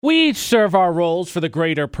We each serve our roles for the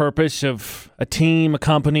greater purpose of a team, a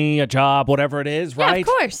company, a job, whatever it is, right? Yeah, of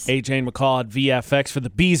course. AJ and McCall at VFX for the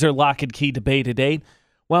Beezer Lock and Key debate today.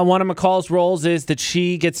 Well, one of McCall's roles is that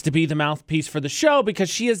she gets to be the mouthpiece for the show because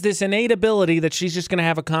she has this innate ability that she's just going to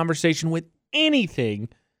have a conversation with anything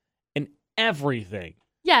and everything.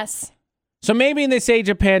 Yes. So maybe in this age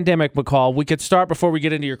of pandemic, McCall, we could start before we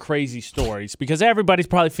get into your crazy stories because everybody's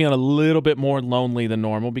probably feeling a little bit more lonely than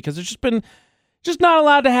normal because it's just not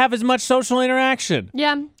allowed to have as much social interaction.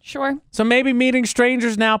 Yeah, sure. So maybe meeting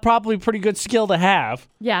strangers now probably a pretty good skill to have.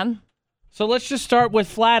 Yeah. So let's just start with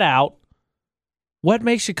flat out. What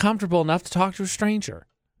makes you comfortable enough to talk to a stranger?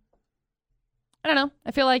 I don't know.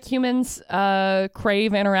 I feel like humans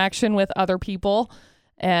crave interaction with other people.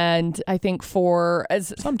 And I think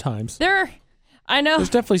sometimes. I know.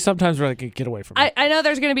 There's definitely sometimes where I can get away from it. I know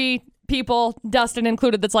there's going to be people, Dustin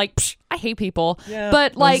included, that's like, I hate people. Yeah,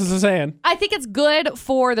 but like, this is saying. I think it's good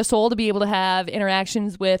for the soul to be able to have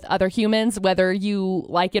interactions with other humans, whether you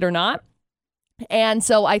like it or not. And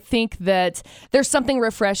so I think that there's something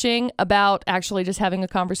refreshing about actually just having a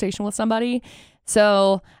conversation with somebody.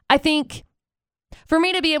 So I think for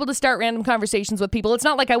me to be able to start random conversations with people, it's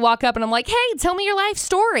not like I walk up and I'm like, hey, tell me your life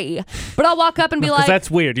story. But I'll walk up and be like... That's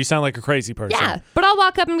weird. You sound like a crazy person. Yeah, but I'll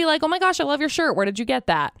walk up and be like, oh my gosh, I love your shirt. Where did you get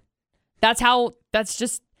that? That's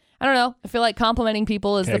just, I don't know. I feel like complimenting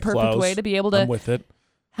people is the perfect way to be able to I'm with it.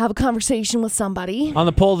 Have a conversation with somebody. On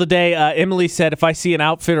the poll of the day, Emily said, if I see an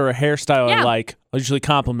outfit or a hairstyle I like, I'll usually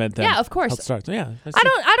compliment them. Yeah, of course. Yeah. I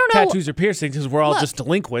don't know. Tattoos or piercings because we're all just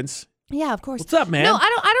delinquents. Yeah, of course. What's up, man? No, I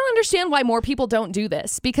don't understand why more people don't do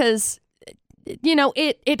this because, you know,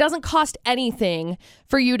 it doesn't cost anything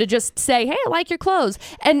for you to just say, hey, I like your clothes.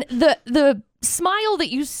 And the smile that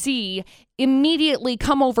you see immediately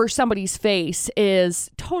come over somebody's face is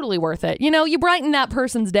totally worth it. You know, you brighten that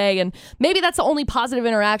person's day, and maybe that's the only positive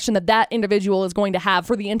interaction that individual is going to have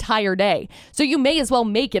for the entire day. So you may as well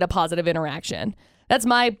make it a positive interaction. That's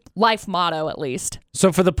my life motto, at least.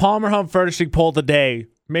 So for the Palmer Home Furnishing poll of the day,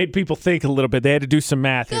 made people think a little bit. They had to do some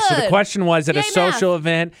math here. So the question was, at a social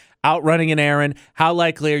event, out running an errand, how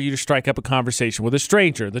likely are you to strike up a conversation with a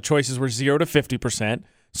stranger? The choices were 0 to 50%.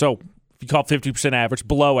 So if you call 50% average,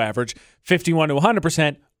 below average, 51 to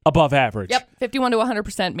 100%, above average. Yep, 51 to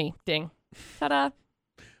 100% me. Ding. Ta-da.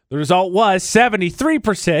 The result was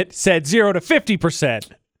 73% said 0 to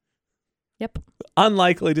 50%. Yep.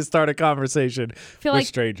 Unlikely to start a conversation with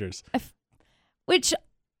strangers. Which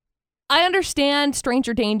I understand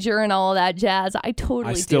stranger danger and all of that jazz. I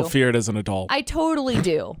totally do. I still fear it as an adult. I totally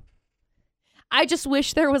do. I just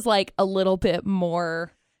wish there was like a little bit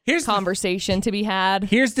more conversation to be had.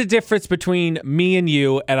 Here's the difference between me and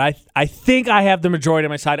you, and I think I have the majority on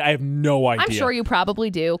my side. I have no idea. I'm sure you probably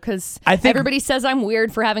do, because everybody says I'm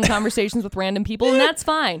weird for having conversations with random people, and that's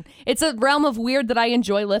fine. It's a realm of weird that I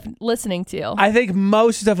enjoy listening to. I think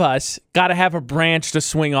most of us got to have a branch to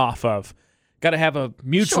swing off of. Got to have a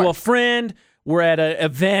mutual friend. We're at an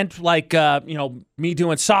event like, me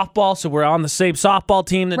doing softball, so we're on the same softball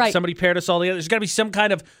team that somebody paired us all together. There's got to be some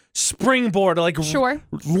kind of springboard, like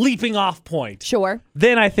leaping off point. Sure.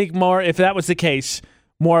 Then I think if that was the case,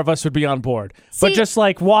 more of us would be on board. But just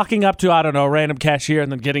like walking up to, I don't know, a random cashier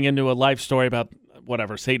and then getting into a life story about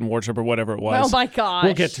whatever, Satan worship or whatever it was. Oh my gosh.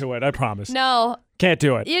 We'll get to it, I promise. No. Can't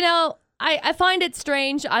do it. You know, I find it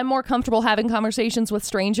strange. I'm more comfortable having conversations with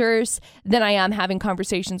strangers than I am having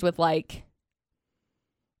conversations with, like,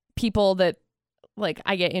 people that, like,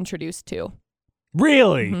 I get introduced to.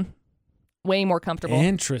 Really? Mm-hmm. Way more comfortable.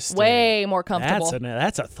 Interesting. Way more comfortable.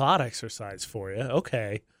 That's a thought exercise for you.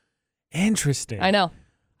 Okay. Interesting. I know.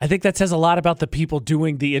 I think that says a lot about the people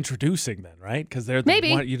doing the introducing then, right? Because they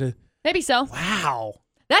want you to... Maybe so. Wow.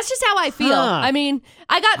 That's just how I feel. Huh. I mean,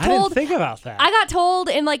 I didn't think about that. I got told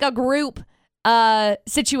in like a group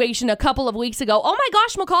situation a couple of weeks ago, oh my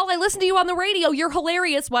gosh, McCall, I listened to you on the radio. You're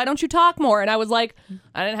hilarious. Why don't you talk more? And I was like,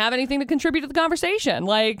 I didn't have anything to contribute to the conversation.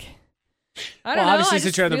 Like, I don't know. Obviously,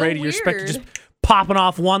 since you're on the radio, you're expected just popping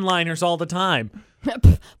off one-liners all the time.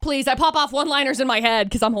 Please, I pop off one-liners in my head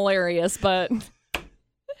because I'm hilarious, but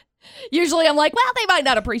usually I'm like, well, they might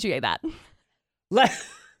not appreciate that.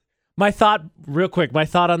 My thought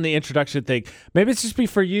on the introduction thing, maybe it's just be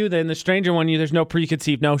for you, then the stranger one, there's no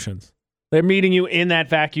preconceived notions. They're meeting you in that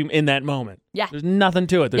vacuum, in that moment. Yeah. There's nothing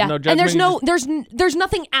to it. There's no judgment. And there's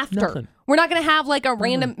nothing after. Nothing. We're not going to have like a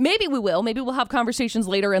random, maybe we will. Maybe we'll have conversations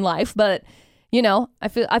later in life. But, you know, I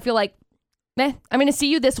feel like, I'm going to see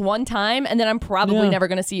you this one time, and then I'm probably never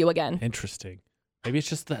going to see you again. Interesting. Maybe it's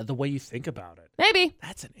just the way you think about it. Maybe.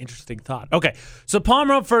 That's an interesting thought. Okay, so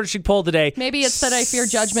Palm Rope Furnishing poll today. Maybe it's that I fear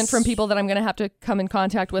judgment from people that I'm going to have to come in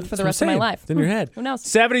contact with for the rest of my life. It's in your head. Who knows?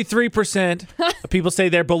 73% of people say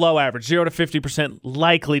they're below average. 0 to 50%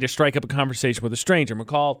 likely to strike up a conversation with a stranger.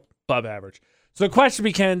 McCall, above average. So the question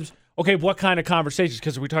becomes, okay, what kind of conversations?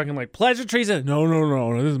 Because we're talking like pleasantries. No.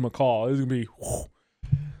 This is McCall. This is going to be...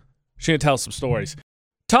 She's going to tell some stories.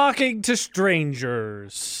 Talking to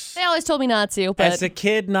strangers. They always told me not to, but... As a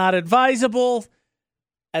kid, not advisable.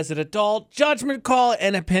 As an adult, judgment call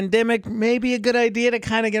and a pandemic may be a good idea to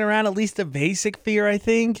kind of get around at least a basic fear, I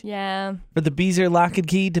think. Yeah. For the Beezer Lock and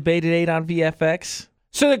Key debate at 8 on VFX.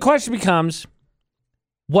 So the question becomes,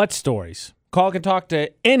 what stories? Call can talk to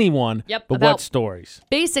anyone, but what stories?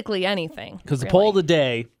 Basically anything. Because the poll of the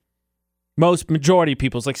day, majority of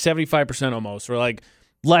people, it's like 75% almost, are like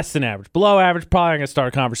less than average. Below average, probably going to start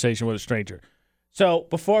a conversation with a stranger. So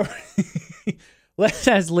before, let's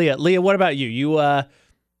ask Leah. Leah, what about you? You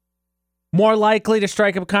more likely to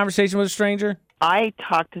strike up a conversation with a stranger? I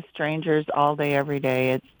talk to strangers all day, every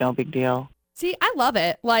day. It's no big deal. See, I love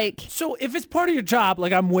it. So if it's part of your job,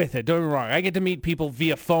 I'm with it. Don't get me wrong. I get to meet people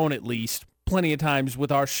via phone at least plenty of times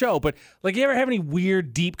with our show. But you ever have any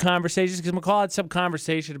weird, deep conversations? Because McCall had some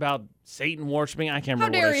conversation about Satan worshiping. I can't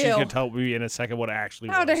remember what it was. She's going to tell me in a second what it actually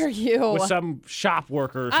was. How dare you? With some shop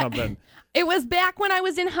worker or something. It was back when I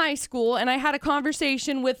was in high school, and I had a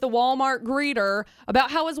conversation with the Walmart greeter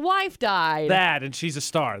about how his wife died. And she's a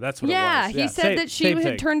star. That's what it was. Yeah, he said that she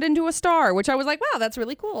had turned into a star, which I was like, wow, that's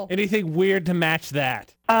really cool. Anything weird to match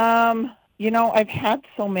that? I've had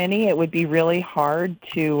so many, it would be really hard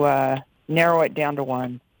to narrow it down to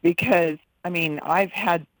one. Because, I've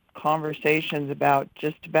had conversations about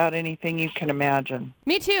just about anything you can imagine.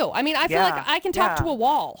 Me too. I feel like I can talk to a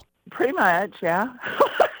wall. Pretty much, yeah.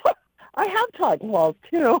 I have talked to walls,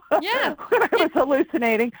 too. Yeah. When I was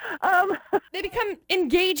hallucinating. They become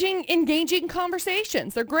engaging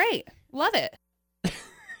conversations. They're great. Love it.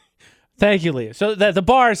 Thank you, Leah. So the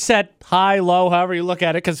bar is set high, low, however you look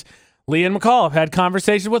at it, because Leah and McCall have had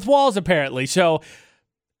conversations with walls, apparently. So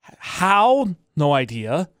how? No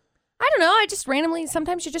idea. I don't know.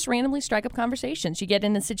 Sometimes you just randomly strike up conversations. You get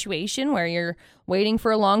in a situation where you're waiting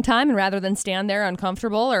for a long time, and rather than stand there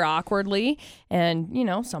uncomfortable or awkwardly, and,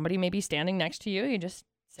 somebody may be standing next to you, you just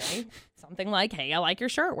say something like, hey, I like your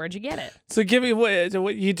shirt. Where'd you get it? So give me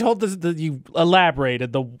what you told us, you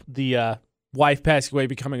elaborated the wife passing away,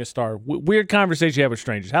 becoming a star. Weird conversation you have with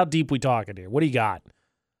strangers. How deep we talking here? What do you got?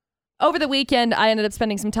 Over the weekend, I ended up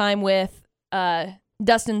spending some time with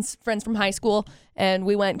Dustin's friends from high school, and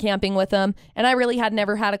we went camping with them. And I really had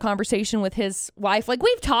never had a conversation with his wife.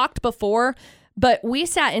 We've talked before, but we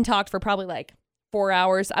sat and talked for probably 4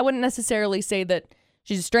 hours. I wouldn't necessarily say that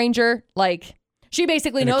she's a stranger. She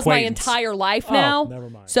basically knows my entire life now. Never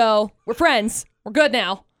mind. So we're friends. We're good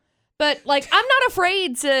now. But I'm not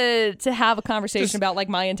afraid to have a conversation about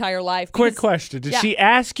my entire life. Quick question: did she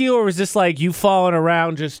ask you, or was this you falling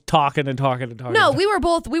around just talking and talking and talking? No, we were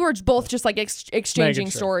both just exchanging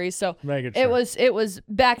stories. So it was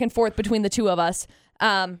back and forth between the two of us.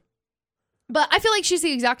 But I feel like she's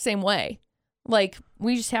the exact same way.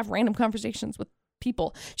 We just have random conversations with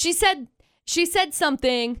people. She said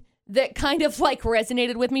something that kind of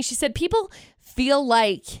resonated with me. She said people feel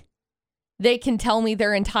like they can tell me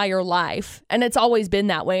their entire life. And it's always been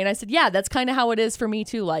that way. And I said, yeah, that's kind of how it is for me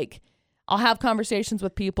too. I'll have conversations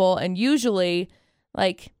with people, and usually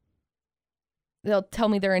they'll tell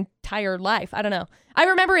me their entire life. I don't know. I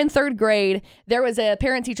remember in 3rd grade, there was a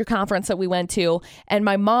parent-teacher conference that we went to, and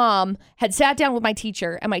my mom had sat down with my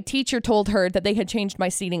teacher, and my teacher told her that they had changed my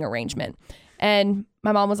seating arrangement. And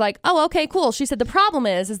my mom was like, oh, okay, cool. She said, the problem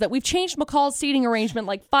is that we've changed McCall's seating arrangement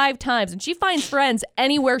 5 times, and she finds friends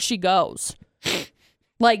anywhere she goes.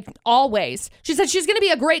 Always. She said she's going to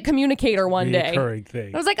be a great communicator one day.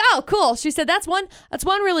 Thing. I was like, oh, cool. She said, that's one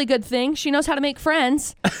really good thing. She knows how to make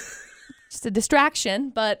friends. Just a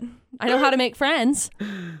distraction, but I know how to make friends.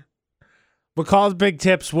 McCall's big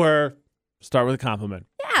tips were start with a compliment.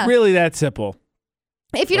 Yeah. Really that simple.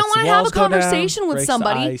 If you don't want to have a conversation with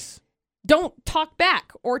somebody, don't talk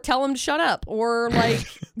back or tell them to shut up or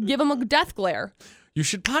give them a death glare. You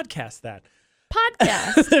should podcast that.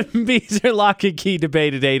 Podcast. Beezer Lock and Key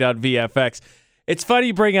debate at 8 on VFX. It's funny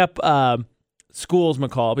you bring up schools,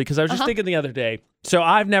 McCall, because I was just thinking the other day. So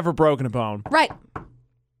I've never broken a bone. Right.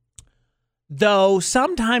 Though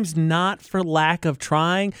sometimes not for lack of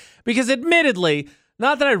trying, because admittedly,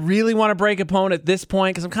 not that I really want to break a bone at this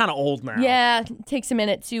point, because I'm kind of old now. Yeah, it takes a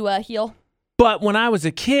minute to heal. But when I was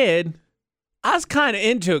a kid, I was kind of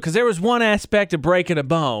into it, because there was one aspect of breaking a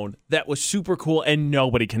bone that was super cool, and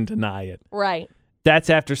nobody can deny it. Right. That's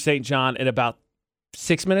after St. John in about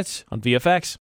 6 minutes on VFX.